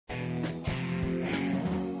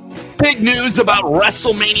Big news about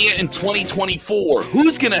WrestleMania in 2024.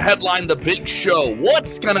 Who's going to headline the big show?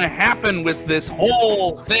 What's going to happen with this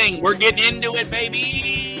whole thing? We're getting into it,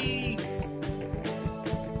 baby.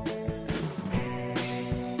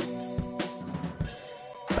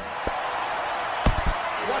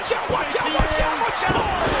 Watch out, watch out, watch out, watch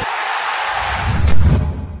out.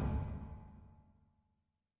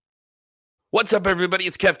 What's up, everybody?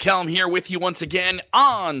 It's Kev Kellum here with you once again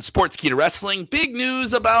on Sportskeeda Wrestling. Big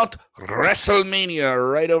news about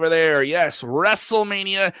WrestleMania right over there. Yes,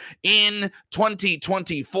 WrestleMania in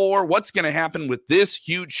 2024. What's going to happen with this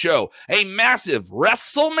huge show? A massive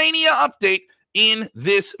WrestleMania update in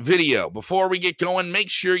this video. Before we get going, make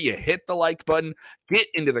sure you hit the like button, get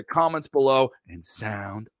into the comments below, and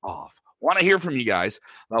sound off. Want to hear from you guys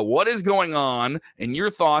about what is going on and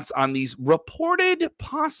your thoughts on these reported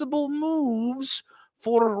possible moves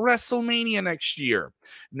for WrestleMania next year.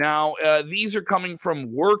 Now, these are coming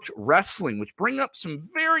from Worked Wrestling, which bring up some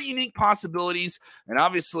very unique possibilities, and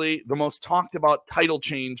obviously the most talked about title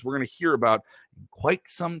change we're going to hear about in quite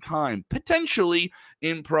some time, potentially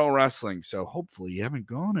in pro wrestling. So hopefully you haven't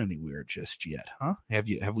gone anywhere just yet, huh?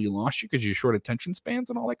 Have we lost you because you're short attention spans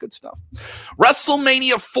and all that good stuff?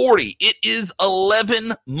 WrestleMania 40, it is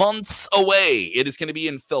 11 months away. It is going to be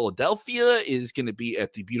in Philadelphia. It is going to be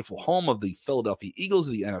at the beautiful home of the Philadelphia Eagles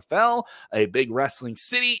of the NFL, a big wrestling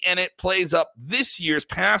city, and it plays up this year's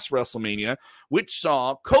past WrestleMania, which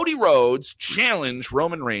saw Cody Rhodes challenge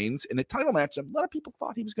Roman Reigns in a title match that a lot of people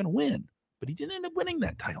thought he was going to win, but he didn't end up winning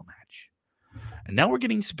that title match. And now we're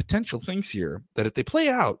getting some potential things here that, if they play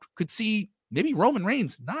out, could see maybe Roman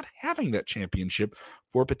Reigns not having that championship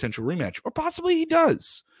for a potential rematch, or possibly he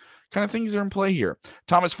does. Kind of things are in play here.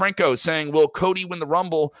 Thomas Franco saying, will Cody win the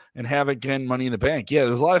Rumble and have, again, Money in the Bank? Yeah,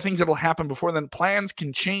 there's a lot of things that will happen before then. Plans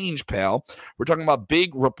can change, pal. We're talking about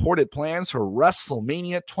big reported plans for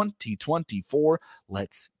WrestleMania 2024.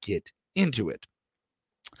 Let's get into it.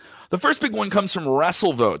 The first big one comes from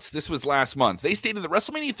WrestleVotes. This was last month. They stated that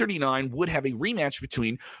WrestleMania 39 would have a rematch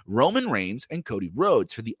between Roman Reigns and Cody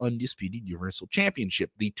Rhodes for the Undisputed Universal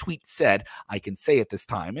Championship. The tweet said, I can say at this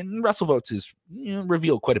time, and WrestleVotes is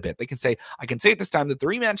revealed quite a bit. They can say, I can say at this time that the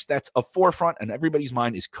rematch that's a forefront in everybody's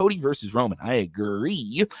mind is Cody versus Roman. I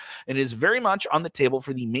agree. And it is very much on the table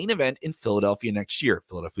for the main event in Philadelphia next year,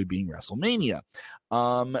 Philadelphia being WrestleMania.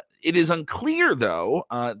 It is unclear, though,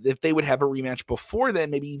 if they would have a rematch before then,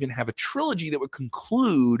 maybe even have a trilogy that would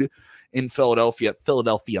conclude in Philadelphia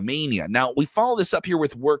Mania. Now, we follow this up here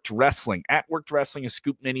with Worked Wrestling. At Worked Wrestling has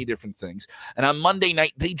scooped many different things. And on Monday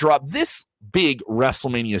night, they dropped this big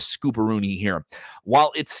WrestleMania scooperoonie here.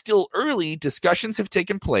 While it's still early, discussions have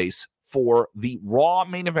taken place for the Raw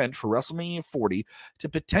main event for WrestleMania 40 to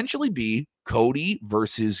potentially be Cody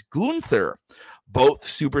versus Gunther. Both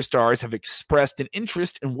superstars have expressed an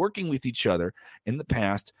interest in working with each other in the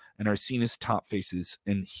past and are seen as top faces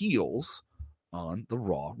and heels on the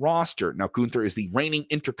Raw roster. Now, Gunther is the reigning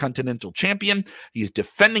Intercontinental Champion. He is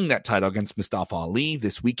defending that title against Mustafa Ali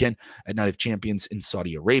this weekend at Night of Champions in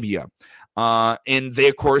Saudi Arabia. And they,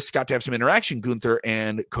 of course, got to have some interaction, Gunther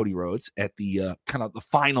and Cody Rhodes, at the kind of the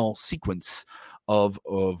final sequence of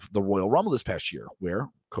the Royal Rumble this past year, where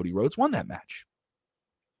Cody Rhodes won that match.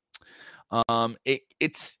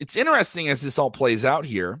 It's interesting as this all plays out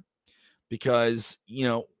here, because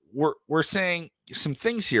we're saying some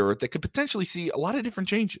things here that could potentially see a lot of different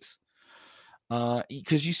changes.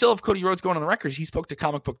 Because you still have Cody Rhodes going on the record. He spoke to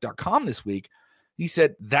comicbook.com this week. He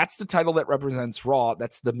said that's the title that represents Raw.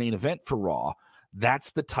 That's the main event for Raw.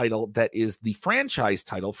 That's the title that is the franchise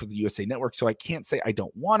title for the USA Network. So I can't say I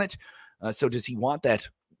don't want it. So does he want that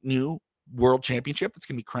new World Championship that's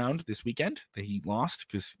going to be crowned this weekend that he lost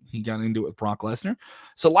because he got into it with Brock Lesnar?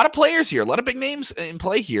 So a lot of players here, a lot of big names in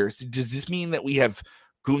play here. So does this mean that we have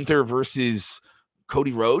Gunther versus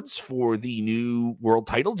Cody Rhodes for the new world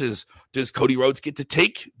title? Does Cody Rhodes get to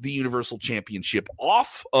take the Universal Championship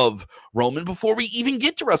off of Roman before we even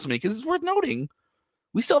get to WrestleMania? Because it's worth noting,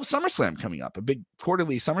 we still have SummerSlam coming up, a big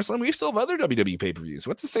quarterly SummerSlam. We still have other WWE pay-per-views.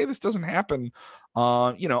 What's to say this doesn't happen,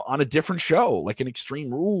 on a different show, like an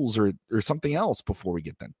Extreme Rules or something else before we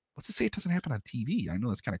get then? What's to say it doesn't happen on TV? I know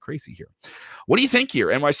that's kind of crazy here. What do you think here?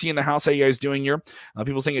 NYC in the house, how you guys doing here?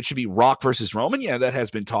 People saying it should be Rock versus Roman. Yeah, that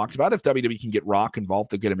has been talked about. If WWE can get Rock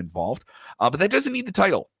involved, they'll get him involved. But that doesn't need the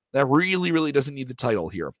title. That really, really doesn't need the title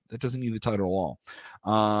here. That doesn't need the title at all.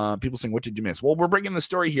 People saying, what did you miss? Well, we're bringing the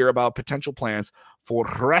story here about potential plans for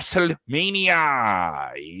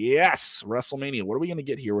WrestleMania. Yes, WrestleMania. What are we going to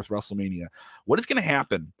get here with WrestleMania? What is going to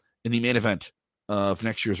happen in the main event of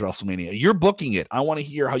next year's WrestleMania. You're booking it. I want to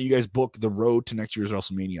hear how you guys book the road to next year's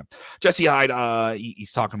WrestleMania. Jesse Hyde,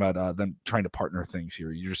 he's talking about them trying to partner things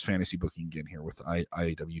here. You're just fantasy booking again here with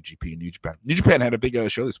IWGP and New Japan. New Japan had a big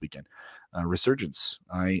show this weekend. Resurgence.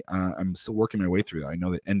 I'm still working my way through that. I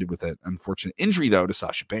know that ended with an unfortunate injury, though, to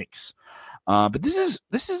Sasha Banks. But this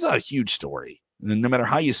is a huge story. And no matter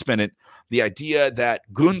how you spin it, the idea that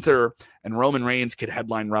Gunther and Roman Reigns could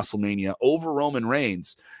headline WrestleMania over Roman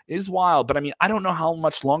Reigns is wild. But I mean, I don't know how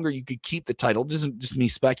much longer you could keep the title. This isn't just me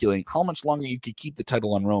speculating. How much longer you could keep the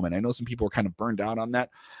title on Roman. I know some people are kind of burned out on that.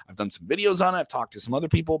 I've done some videos on it. I've talked to some other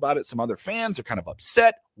people about it. Some other fans are kind of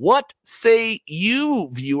upset. What say you,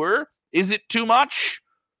 viewer? Is it too much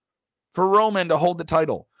for Roman to hold the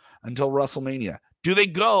title until WrestleMania? Do they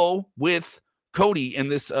go with Cody in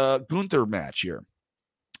this Gunther match here?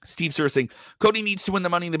 Steve Sir saying, Cody needs to win the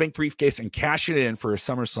Money in the Bank briefcase and cash it in for a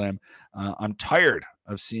SummerSlam. I'm tired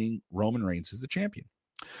of seeing Roman Reigns as the champion.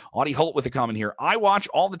 Audie Holt with a comment here. I watch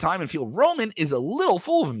all the time and feel Roman is a little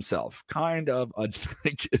full of himself. Kind of,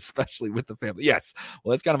 especially with the family. Yes, well,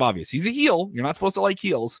 that's kind of obvious. He's a heel. You're not supposed to like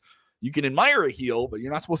heels. You can admire a heel, but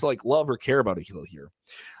you're not supposed to like love or care about a heel here.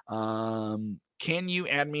 Can you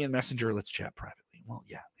add me in Messenger? Let's chat privately. Well,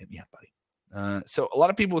 yeah, hit me up, buddy. So a lot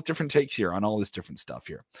of people with different takes here on all this different stuff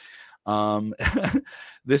here.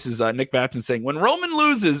 This is Nick Batson saying, when Roman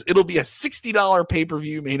loses, it'll be a $60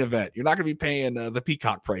 pay-per-view main event. You're not going to be paying the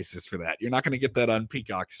Peacock prices for that. You're not going to get that on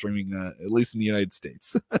Peacock streaming, at least in the United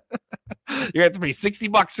States. You're going to have to pay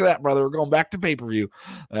 $60 for that, brother. We're going back to pay-per-view.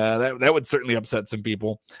 That would certainly upset some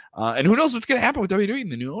people. And who knows what's going to happen with WWE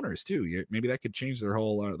and the new owners too. Maybe that could change their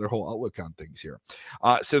whole outlook on things here.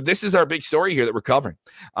 So this is our big story here that we're covering.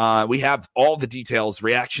 We have all the details,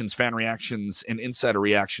 reactions, fan reactions, and insider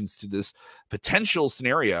reactions to this potential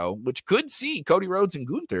scenario, which could see Cody Rhodes and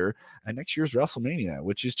Gunther at next year's WrestleMania,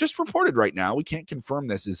 which is just reported right now. We can't confirm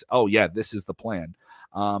this is, this is the plan.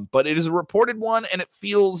 But it is a reported one, and it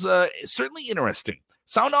feels certainly interesting.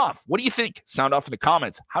 Sound off. What do you think? Sound off in the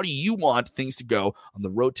comments. How do you want things to go on the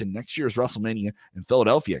road to next year's WrestleMania in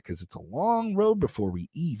Philadelphia? Because it's a long road before we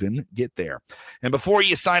even get there. And before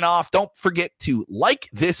you sign off, don't forget to like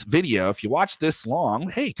this video. If you watch this long,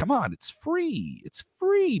 hey, come on. It's free. It's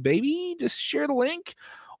free, baby. Just share the link.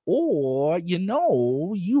 Or,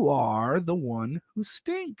 you are the one who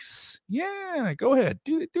stinks. Yeah, go ahead.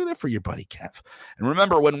 Do that for your buddy, Kev. And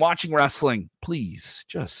remember, when watching wrestling, please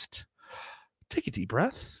just take a deep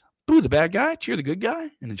breath, boo the bad guy, cheer the good guy,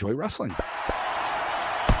 and enjoy wrestling. Watch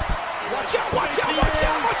out, watch out, watch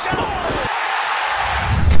out, watch out!